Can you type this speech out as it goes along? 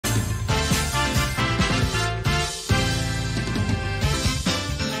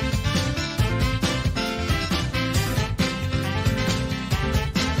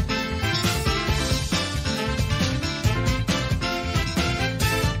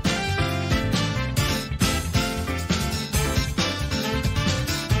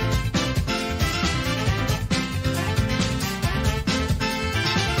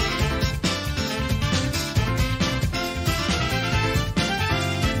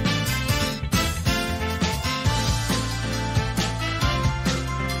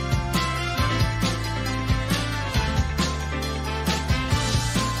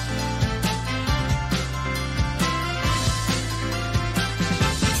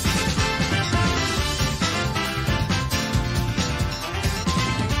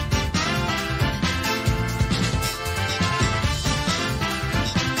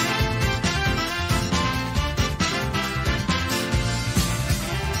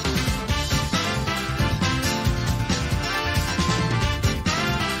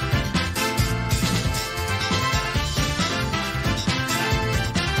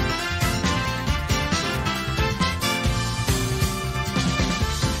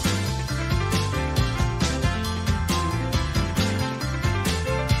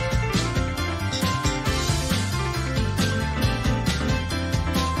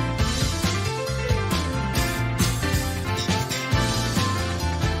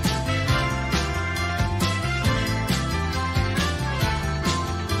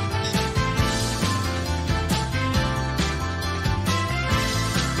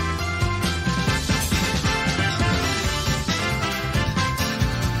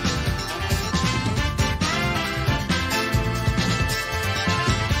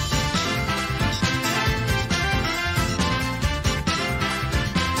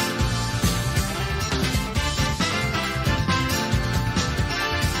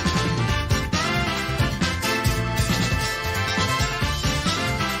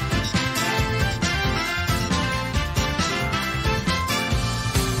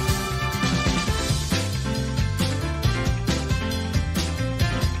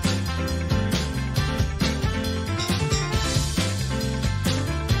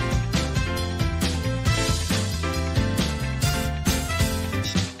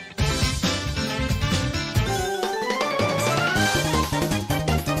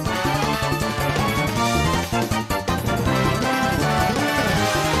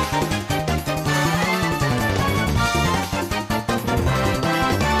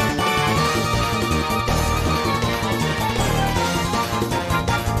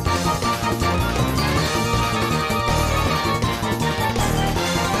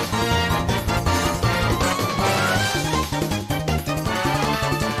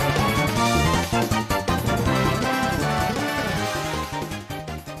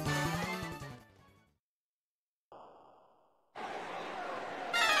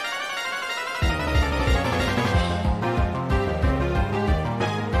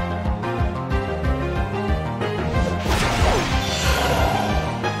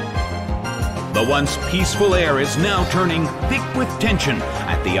The once peaceful air is now turning thick with tension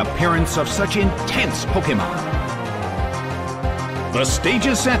at the appearance of such intense Pokémon. The stage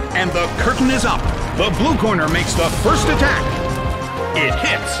is set and the curtain is up. The blue corner makes the first attack. It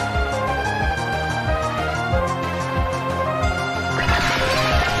hits.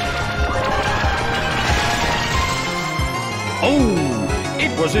 Oh,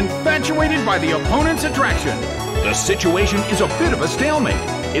 it was infatuated by the opponent's attraction. The situation is a bit of a stalemate.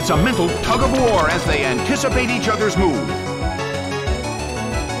 It's a mental tug-of-war as they anticipate each other's move.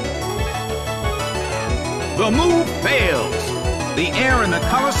 The move fails. The air in the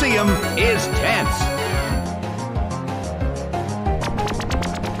Colosseum is tense.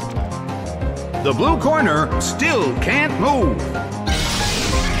 The blue corner still can't move.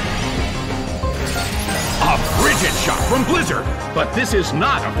 A frigid shot from Blizzard, but this is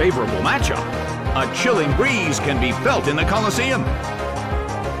not a favorable matchup. A chilling breeze can be felt in the Colosseum.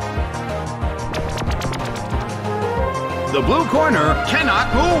 The blue corner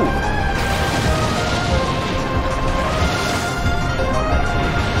cannot move.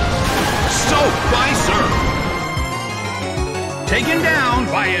 Soaked by surf. Taken down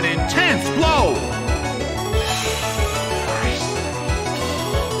by an intense blow.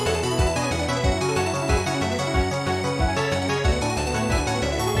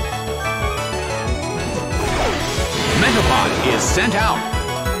 Metapod is sent out.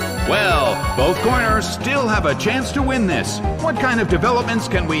 Well, both corners still have a chance to win this. What kind of developments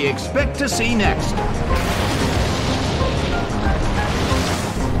can we expect to see next?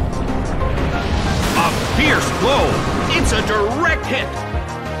 A fierce blow. It's a direct hit.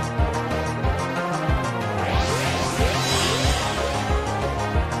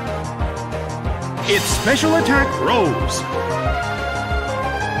 Its special attack rose.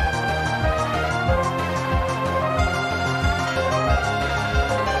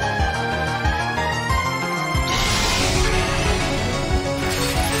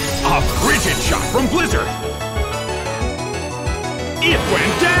 A frigid shot from Blizzard. It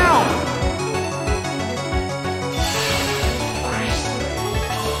went down.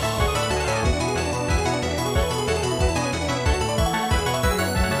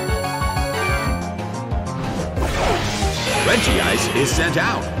 Regice is sent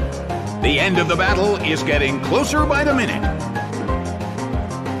out. The end of the battle is getting closer by the minute.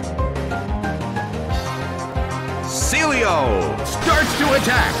 Celio starts to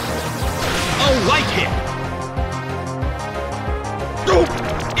attack. A light hit. Oh,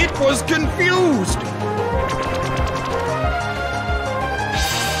 it was confused.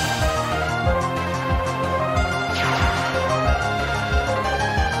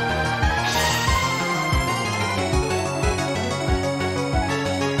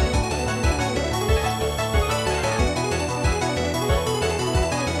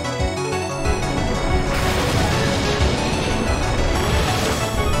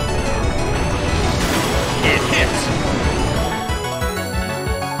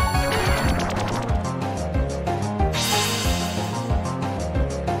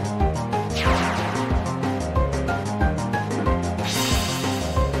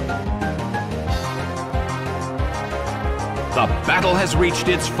 The battle has reached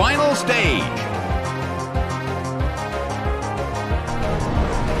its final stage.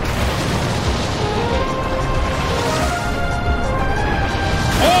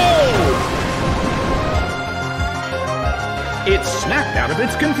 Oh! It snapped out of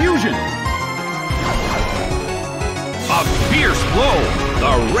its confusion. A fierce blow.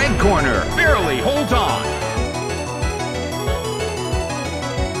 The red corner barely holds on.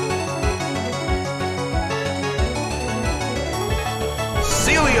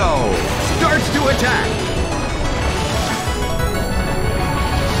 Celio starts to attack.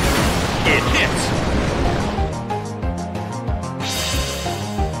 It hits.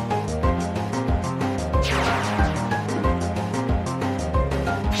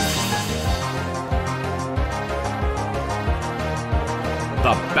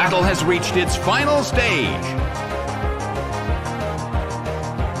 The battle has reached its final stage.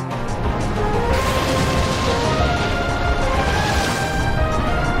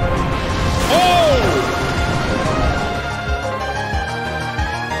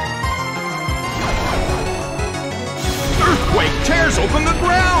 Tears open the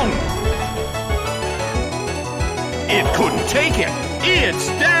ground! It couldn't take it! It's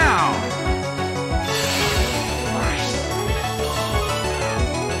down!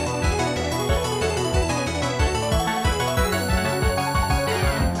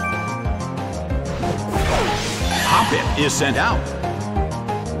 Hoppip is sent out.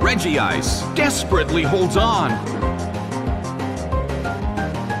 Regice desperately holds on.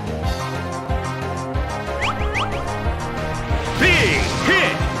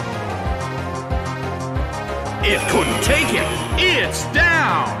 It couldn't take it. It's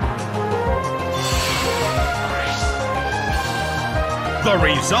down. The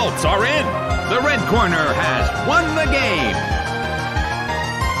results are in. The red corner has won the game.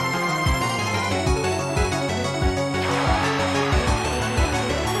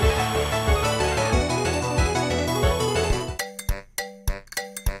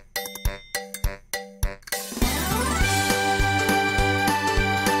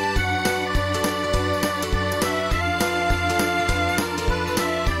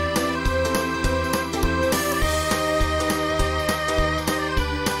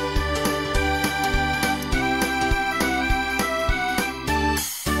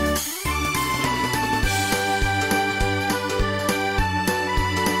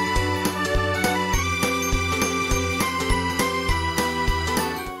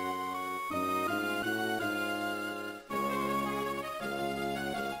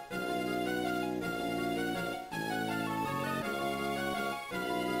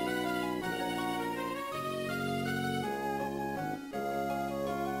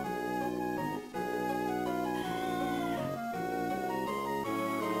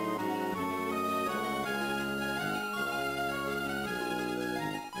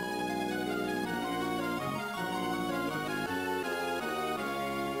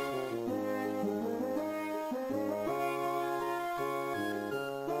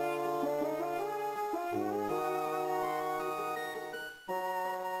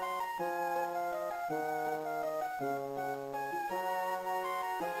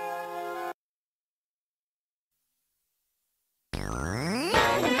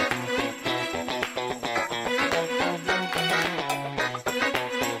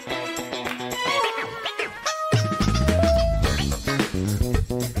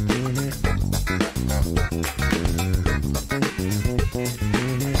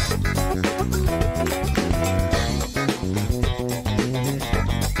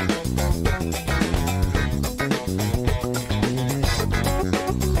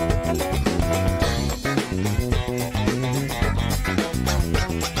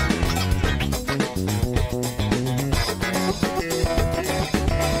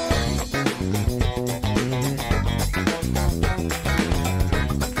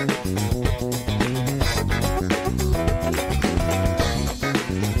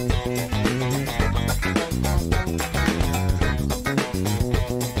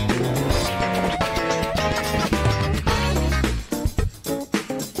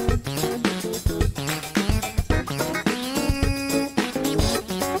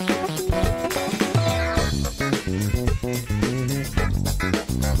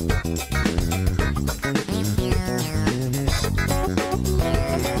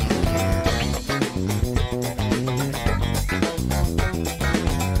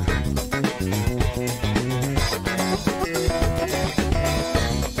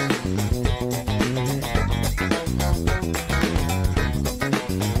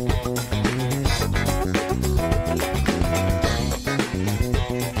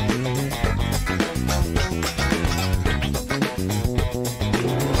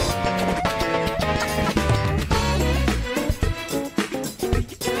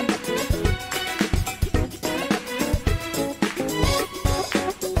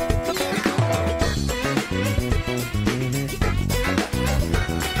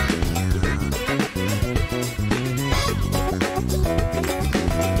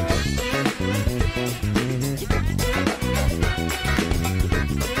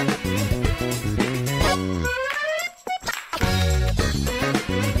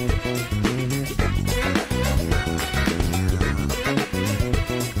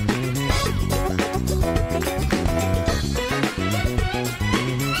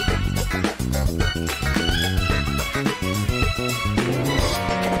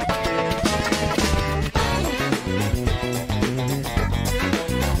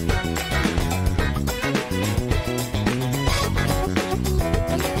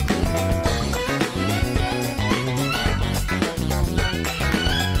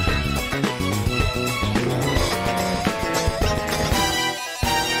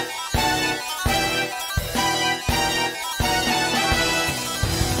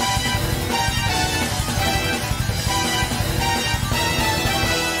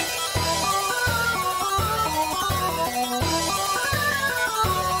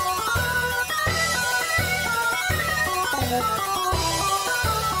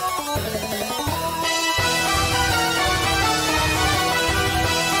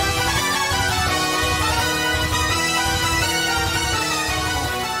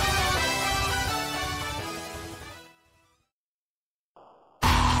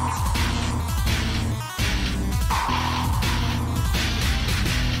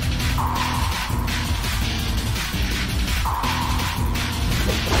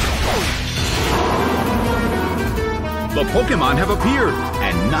 The Pokémon have appeared,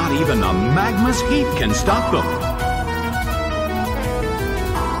 and not even the magma's heat can stop them.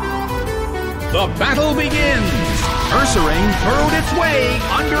 The battle begins! Ursaring burrowed its way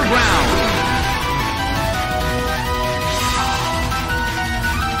underground.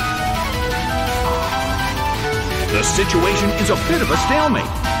 The situation is a bit of a stalemate.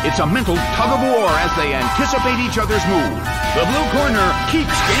 It's a mental tug-of-war as they anticipate each other's move. The blue corner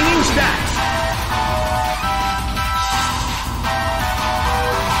keeps gaining stats.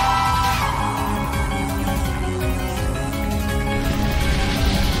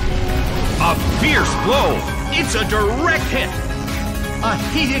 A fierce blow. It's a direct hit. A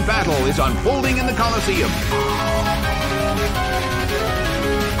heated battle is unfolding in the Colosseum.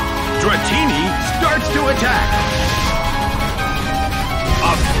 Dratini starts to attack.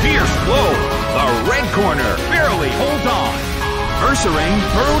 A fierce blow. The red corner barely holds on. Ursaring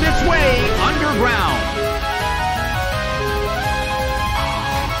burrowed its way underground.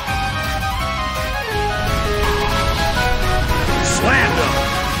 Slammed him.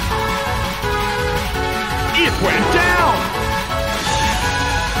 It went down.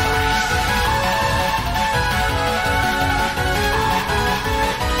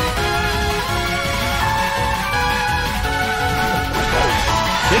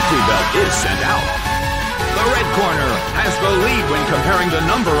 Victreebel is sent out. The red corner has the lead when comparing the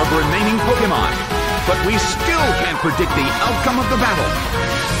number of remaining Pokémon, but we still can't predict the outcome of the battle.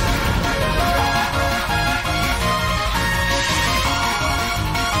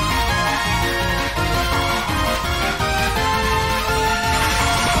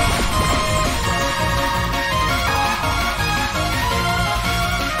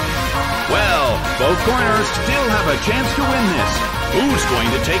 Well, both corners still have a chance to win this. Who's going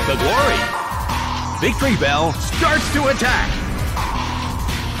to take the glory? Victreebel starts to attack.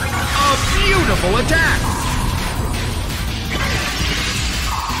 A beautiful attack!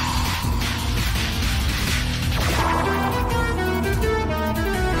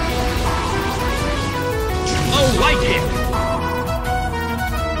 A light hit!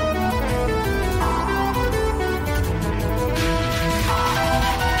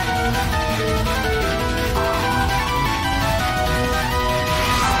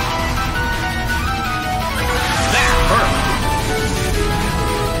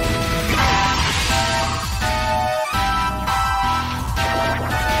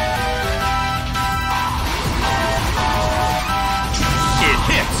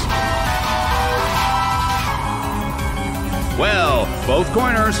 Well, both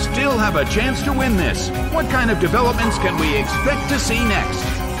corners still have a chance to win this. What kind of developments can we expect to see next?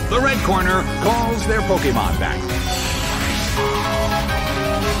 The red corner calls their Pokémon back.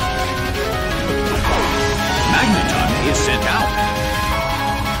 Magneton is sent out.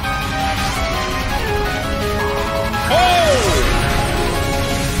 Oh!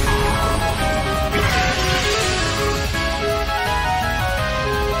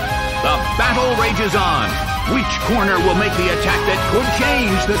 The battle rages on. Which corner will make the attack that could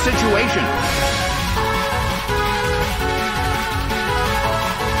change the situation?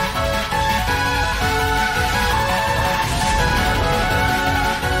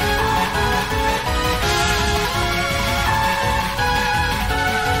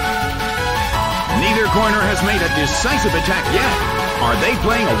 Neither corner has made a decisive attack yet. Are they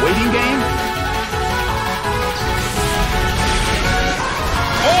playing a waiting game?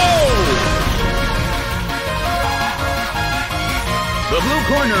 Oh! The blue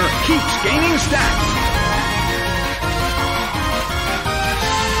corner keeps gaining stats.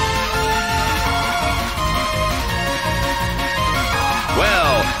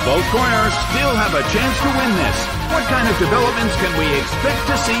 Well, both corners still have a chance to win this. What kind of developments can we expect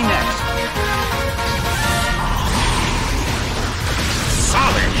to see next?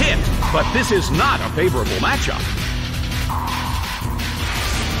 Solid hit, but this is not a favorable matchup.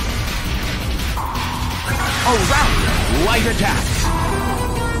 A round of light attacks.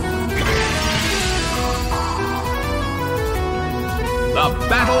 The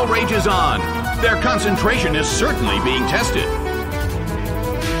battle rages on. Their concentration is certainly being tested.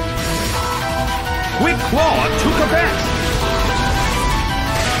 Quick Claw took a bet.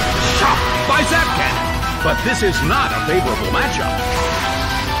 Shot by Zap Cannon. But this is not a favorable matchup.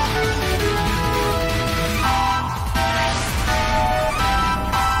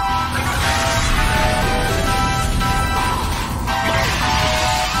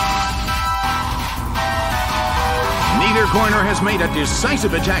 Neither corner has made a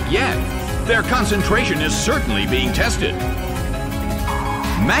decisive attack yet. Their concentration is certainly being tested.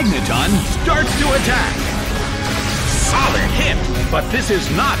 Magneton starts to attack. Solid hit, but this is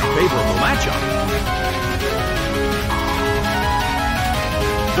not a favorable matchup.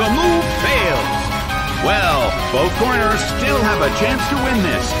 The move fails. Well, both corners still have a chance to win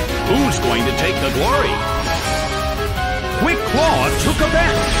this. Who's going to take the glory? Quick Claw took a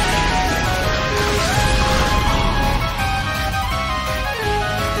bet.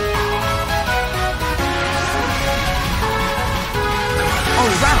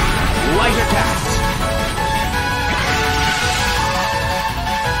 Around light attacks.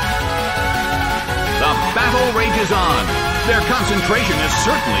 The battle rages on. Their concentration is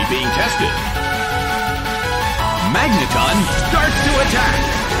certainly being tested. Magneton starts to attack.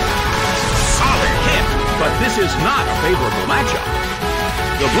 Solid hit, but this is not a favorable matchup.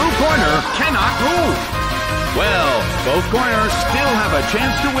 The blue corner cannot move. Well, both corners still have a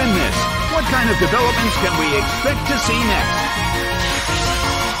chance to win this. What kind of developments can we expect to see next?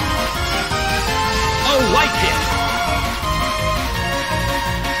 A light hit.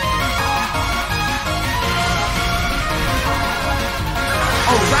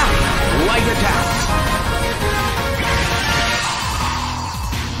 Around light attacks.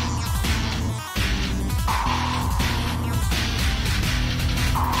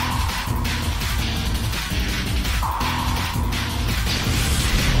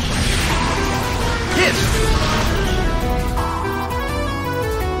 Hit.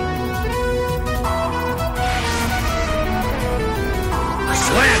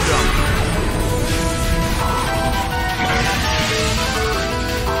 Slammed him.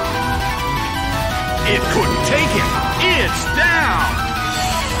 It couldn't take it. It's down.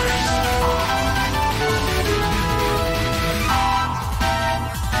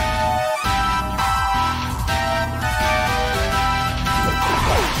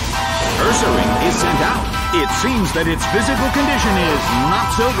 Ursaring is sent out. It seems that its physical condition is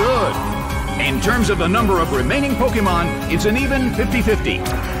not so good. In terms of the number of remaining Pokémon, it's an even 50-50.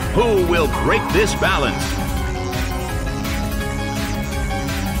 Who will break this balance?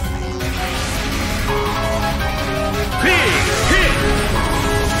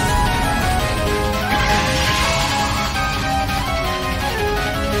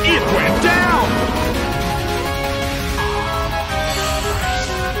 It went down!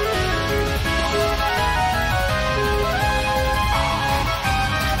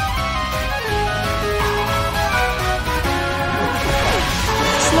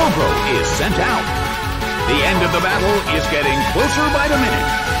 Slowbro is sent out. The end of the battle is getting closer by the minute.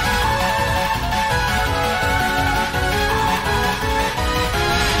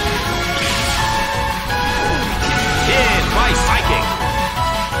 Hit by Psychic.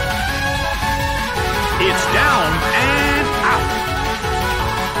 It's down and out.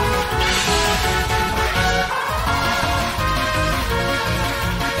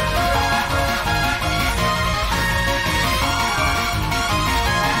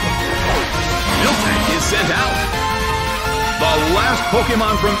 Miltank is sent out. The last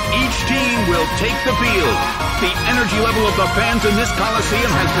Pokémon from each team will take the field. The energy level of the fans in this Coliseum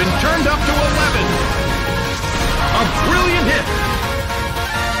has been turned up to 11. A brilliant hit.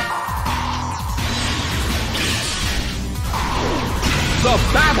 The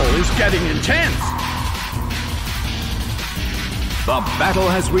battle is getting intense. The battle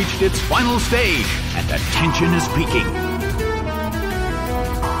has reached its final stage, and the tension is peaking.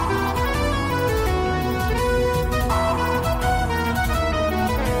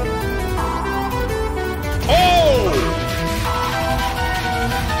 Oh!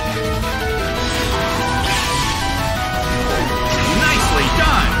 Nicely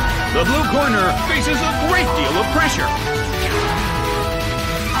done! The blue corner faces a great deal of pressure.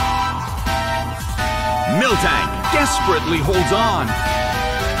 Miltank desperately holds on.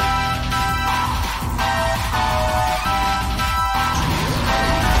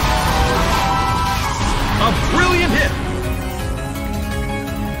 A brilliant hit.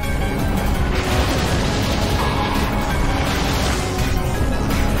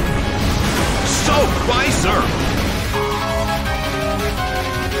 Soaked by Surf.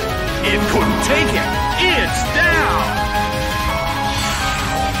 It couldn't take it. It's down.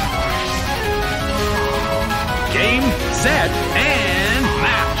 Game, set, and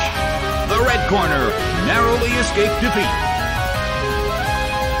match. The red corner narrowly escaped defeat.